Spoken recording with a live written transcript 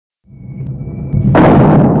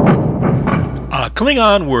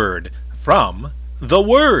Klingon Word from the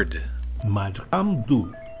Word.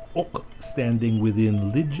 Majkamdu ok standing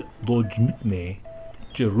within Lij Dojmitme,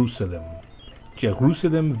 Jerusalem.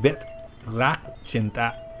 Jerusalem vet rak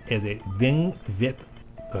chenta as a veng vet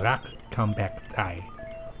rak compactai.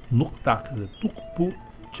 Nuktak the tukpu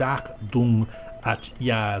chak dung ach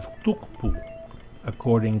yaz tukpu.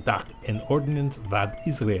 According dak an ordinance vad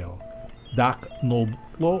Israel. Dak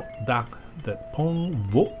noblo dak the pong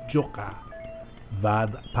vo joka.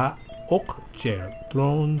 Vad pa ok chair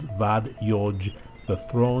thrones vad yoj the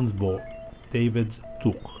thrones bo David's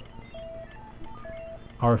tuk.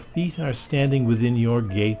 Our feet are standing within your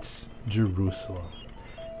gates, Jerusalem.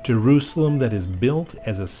 Jerusalem that is built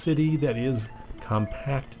as a city that is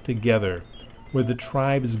compact together, where the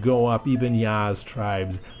tribes go up, even Yah's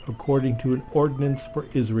tribes, according to an ordinance for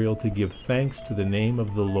Israel to give thanks to the name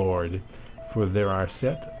of the Lord. For there are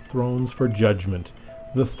set thrones for judgment,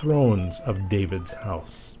 the thrones of David's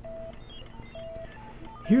house.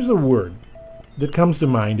 Here's a word that comes to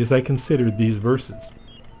mind as I considered these verses.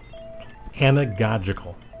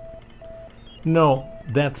 Anagogical. No,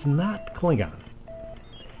 that's not Klingon.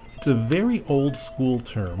 It's a very old school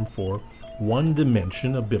term for one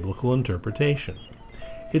dimension of biblical interpretation.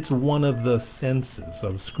 It's one of the senses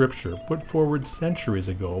of Scripture put forward centuries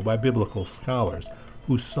ago by biblical scholars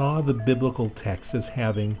who saw the biblical text as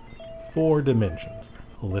having four dimensions: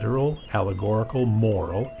 literal, allegorical,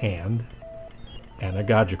 moral, and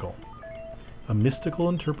anagogical. A mystical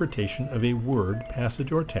interpretation of a word,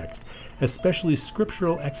 passage, or text, especially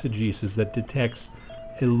scriptural exegesis that detects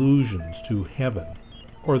allusions to heaven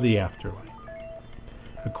or the afterlife.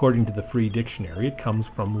 According to the Free Dictionary, it comes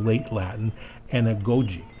from late Latin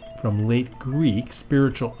anagogy, from late Greek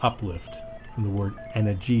spiritual uplift, from the word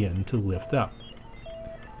anagein, to lift up.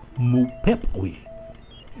 Mupepwi,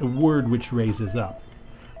 a word which raises up,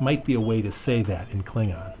 might be a way to say that in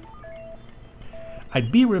Klingon.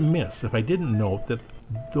 I'd be remiss if I didn't note that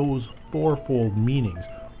those fourfold meanings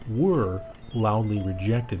were loudly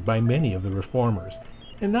rejected by many of the reformers,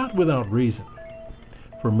 and not without reason.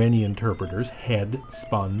 For many interpreters had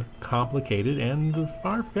spun complicated and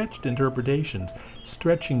far-fetched interpretations,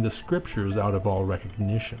 stretching the scriptures out of all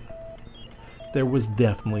recognition. There was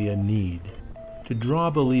definitely a need to draw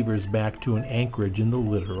believers back to an anchorage in the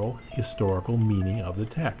literal, historical meaning of the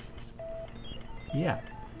texts. Yet,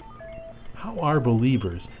 how are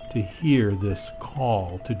believers to hear this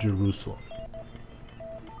call to Jerusalem?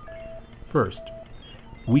 First,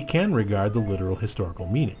 we can regard the literal historical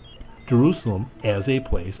meaning. Jerusalem as a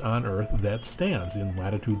place on earth that stands in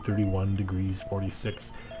latitude 31 degrees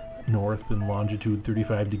 46 north and longitude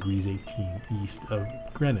 35 degrees 18 east of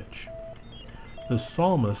Greenwich. The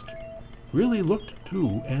psalmist really looked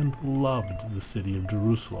to and loved the city of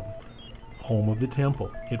Jerusalem, home of the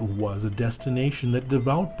temple. It was a destination that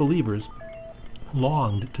devout believers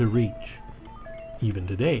longed to reach. Even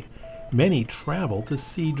today, many travel to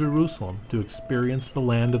see Jerusalem, to experience the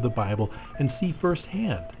land of the Bible and see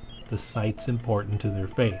firsthand the sites important to their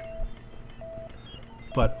faith.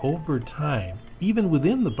 But over time, even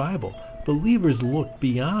within the Bible, believers looked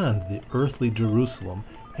beyond the earthly Jerusalem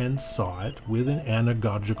and saw it with an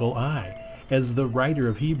anagogical eye, as the writer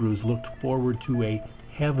of Hebrews looked forward to a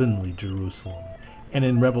heavenly Jerusalem. And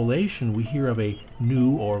in Revelation we hear of a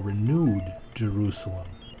new or renewed Jerusalem.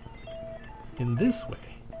 In this way,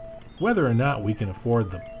 whether or not we can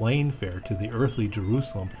afford the plane fare to the earthly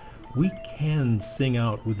Jerusalem, we can sing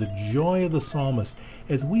out with the joy of the psalmist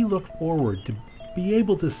as we look forward to be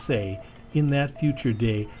able to say in that future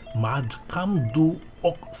day, Majkamdu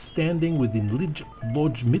ok standing within Lij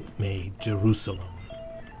Dojmitme, Jerusalem.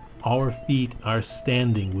 Our feet are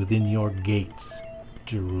standing within your gates,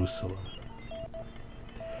 Jerusalem.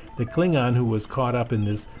 The Klingon who was caught up in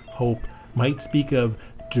this hope might speak of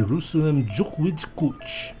Jerusalem juHwIj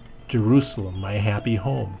Quch, Jerusalem, my happy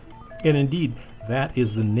home. And indeed, that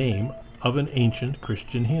is the name of an ancient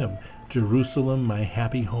Christian hymn. Jerusalem, my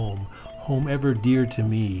happy home, home ever dear to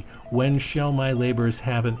me. When shall my labors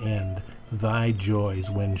have an end? Thy joys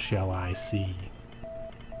when shall I see?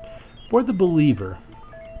 For the believer,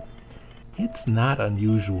 it's not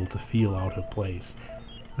unusual to feel out of place.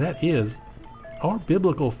 That is, our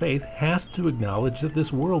biblical faith has to acknowledge that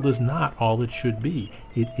this world is not all it should be.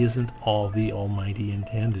 It isn't all the Almighty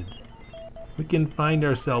intended. We can find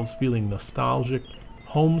ourselves feeling nostalgic,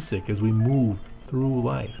 homesick as we move through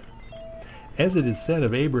life. As it is said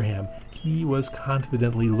of Abraham, he was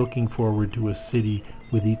confidently looking forward to a city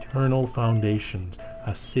with eternal foundations,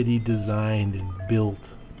 a city designed and built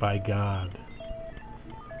by God.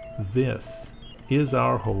 This is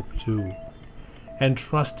our hope too. And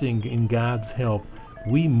trusting in God's help,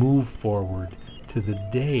 we move forward to the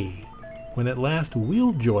day when at last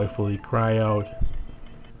we'll joyfully cry out,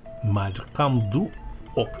 Majkamdu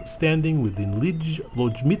Ok, standing within Lij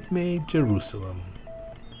Lojmitme Jerusalem.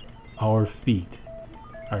 Our feet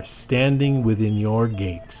are standing within your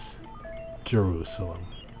gates, Jerusalem.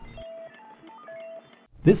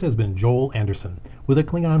 This has been Joel Anderson with a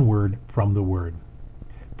Klingon Word from the Word.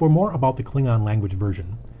 For more about the Klingon language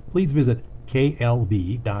version, please visit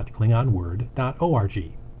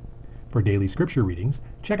klv.klingonword.org. For daily scripture readings,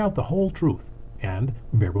 check out The Whole Truth and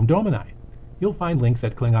Verbum Domini. You'll find links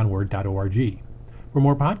at klingonword.org. For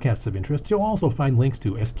more podcasts of interest, you'll also find links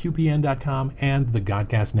to sqpn.com and the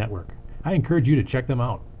Godcast Network. I encourage you to check them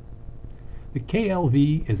out. The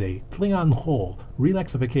KLV is a Klingon whole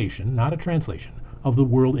relexification, not a translation, of the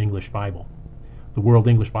World English Bible. The World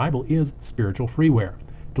English Bible is spiritual freeware.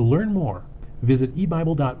 To learn more, visit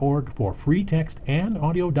ebible.org for free text and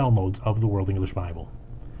audio downloads of the World English Bible.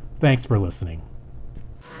 Thanks for listening.